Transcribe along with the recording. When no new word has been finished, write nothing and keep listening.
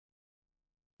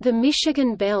The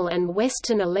Michigan Bell and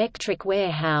Western Electric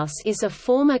Warehouse is a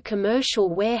former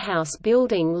commercial warehouse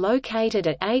building located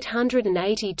at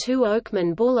 882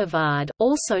 Oakman Boulevard,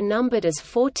 also numbered as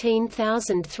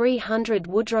 14300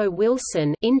 Woodrow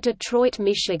Wilson, in Detroit,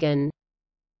 Michigan.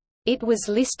 It was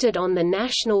listed on the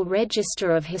National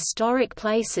Register of Historic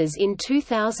Places in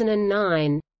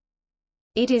 2009.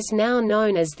 It is now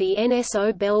known as the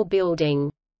NSO Bell Building.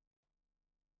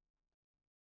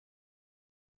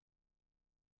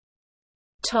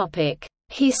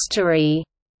 History.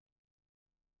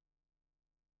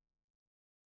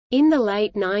 In the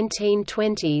late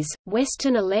 1920s,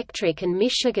 Western Electric and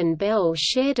Michigan Bell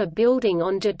shared a building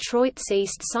on Detroit's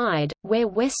East Side, where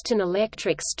Western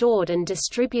Electric stored and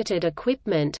distributed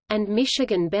equipment, and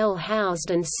Michigan Bell housed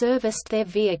and serviced their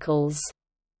vehicles.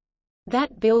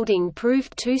 That building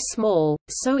proved too small,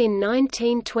 so in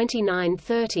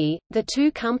 1929–30, the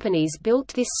two companies built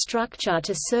this structure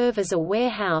to serve as a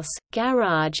warehouse,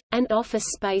 garage, and office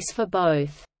space for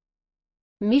both.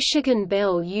 Michigan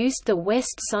Bell used the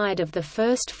west side of the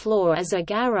first floor as a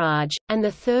garage, and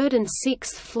the third and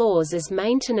sixth floors as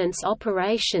maintenance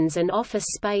operations and office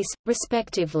space,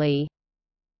 respectively.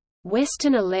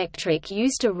 Western Electric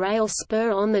used a rail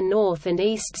spur on the north and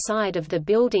east side of the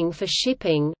building for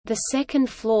shipping, the second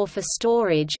floor for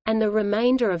storage, and the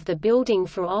remainder of the building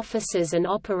for offices and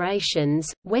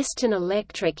operations. Western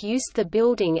Electric used the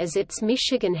building as its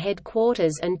Michigan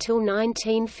headquarters until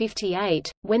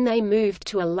 1958, when they moved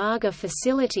to a lager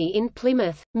facility in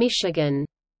Plymouth, Michigan.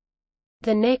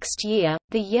 The next year,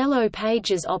 the Yellow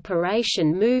Pages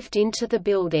operation moved into the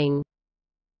building.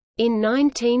 In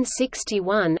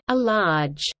 1961, a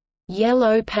large,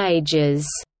 "Yellow Pages"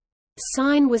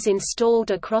 sign was installed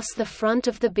across the front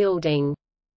of the building.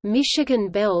 Michigan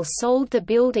Bell sold the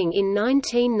building in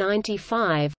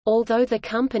 1995, although the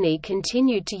company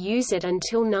continued to use it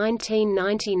until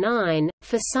 1999.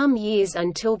 For some years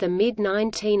until the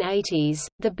mid-1980s,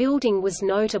 the building was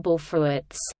notable for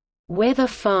its "Weather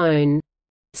Phone"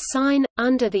 sign,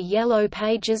 under the Yellow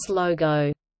Pages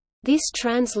logo. This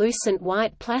translucent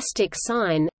white plastic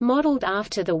sign, modeled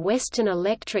after the Western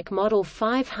Electric Model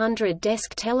 500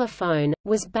 desk telephone,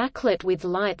 was backlit with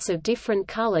lights of different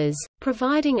colors,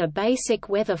 providing a basic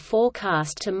weather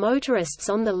forecast to motorists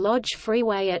on the Lodge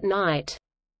Freeway at night.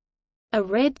 A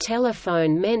red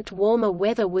telephone meant warmer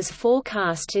weather was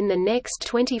forecast in the next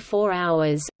 24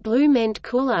 hours, blue meant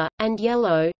cooler, and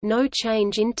yellow, no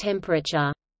change in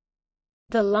temperature.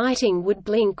 The lighting would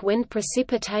blink when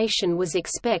precipitation was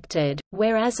expected,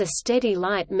 whereas a steady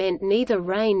light meant neither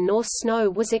rain nor snow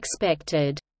was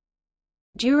expected.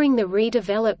 During the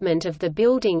redevelopment of the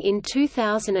building in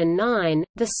 2009,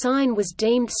 the sign was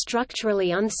deemed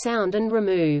structurally unsound and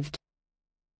removed.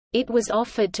 It was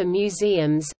offered to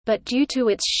museums, but due to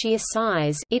its sheer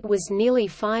size, it was nearly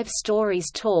 5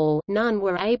 stories tall, none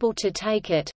were able to take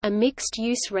it. A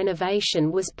mixed-use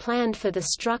renovation was planned for the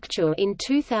structure in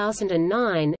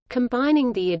 2009,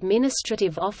 combining the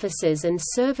administrative offices and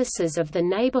services of the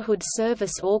Neighborhood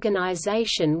Service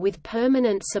Organization with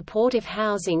permanent supportive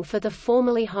housing for the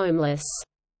formerly homeless.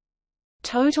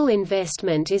 Total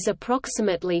investment is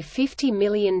approximately $50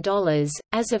 million.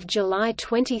 As of July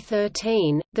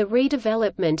 2013, the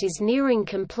redevelopment is nearing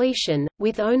completion,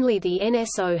 with only the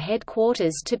NSO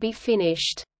headquarters to be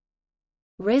finished.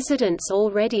 Residents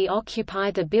already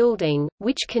occupy the building,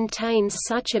 which contains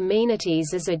such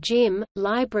amenities as a gym,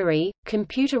 library,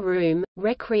 computer room,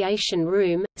 recreation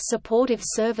room, supportive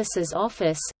services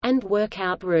office, and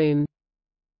workout room.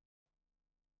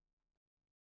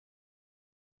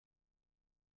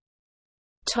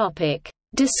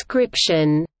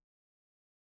 Description.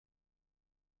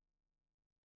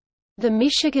 The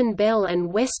Michigan Bell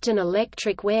and Western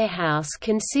Electric Warehouse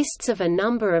consists of a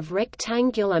number of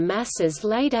rectangular masses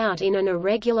laid out in an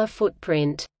irregular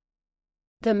footprint.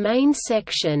 The main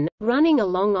section, running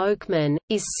along Oakman,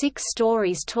 is 6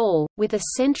 stories tall, with a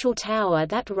central tower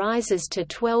that rises to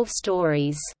 12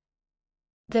 stories.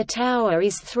 The tower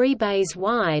is 3 bays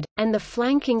wide, and the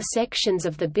flanking sections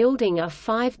of the building are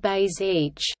 5 bays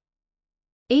each.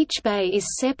 Each bay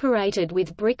is separated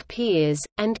with brick piers,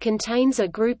 and contains a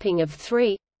grouping of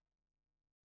 3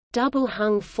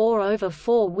 double-hung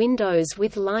 4/4 windows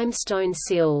with limestone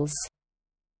sills.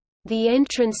 The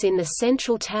entrance in the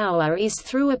central tower is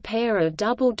through a pair of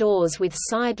double doors with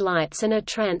side lights and a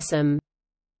transom.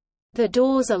 The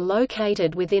doors are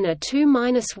located within a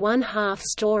 2–1/2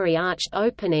 story arched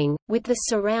opening, with the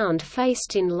surround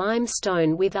faced in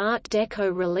limestone with Art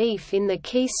Deco relief in the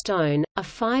keystone. A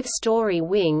 5-story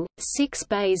wing, 6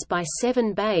 bays by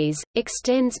 7 bays,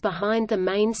 extends behind the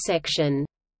main section.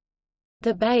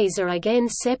 The bays are again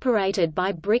separated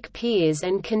by brick piers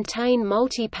and contain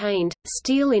multi-paned,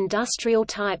 steel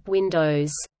industrial-type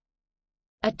windows.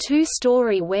 A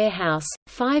two-story warehouse,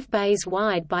 5 bays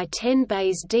wide by 10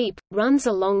 bays deep, runs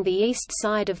along the east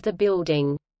side of the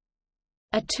building.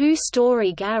 A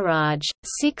two-story garage,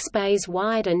 6 bays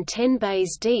wide and 10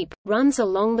 bays deep, runs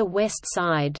along the west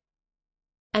side.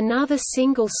 Another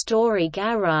single-story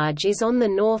garage is on the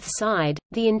north side.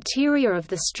 The interior of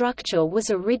the structure was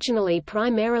originally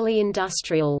primarily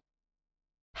industrial.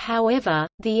 However,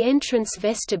 the entrance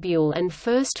vestibule and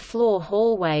first-floor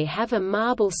hallway have a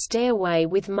marble stairway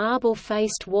with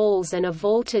marble-faced walls and a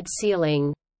vaulted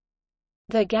ceiling.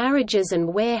 The garages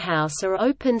and warehouse are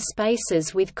open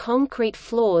spaces with concrete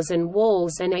floors and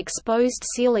walls and exposed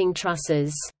ceiling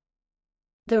trusses.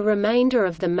 The remainder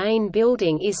of the main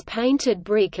building is painted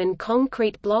brick and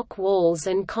concrete block walls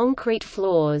and concrete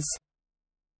floors.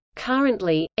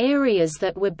 Currently, areas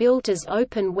that were built as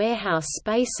open warehouse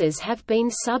spaces have been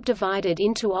subdivided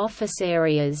into office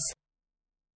areas.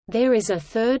 There is a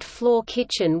third-floor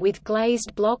kitchen with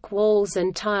glazed block walls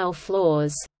and tile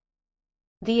floors.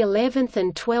 The 11th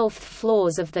and 12th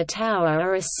floors of the tower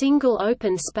are a single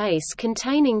open space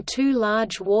containing 2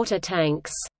 large water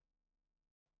tanks.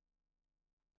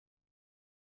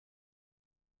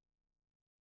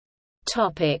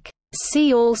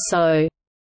 See also: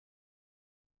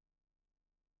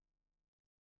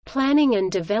 Planning and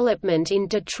development in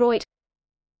Detroit,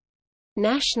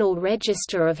 National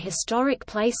Register of Historic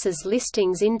Places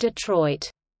listings in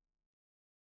Detroit.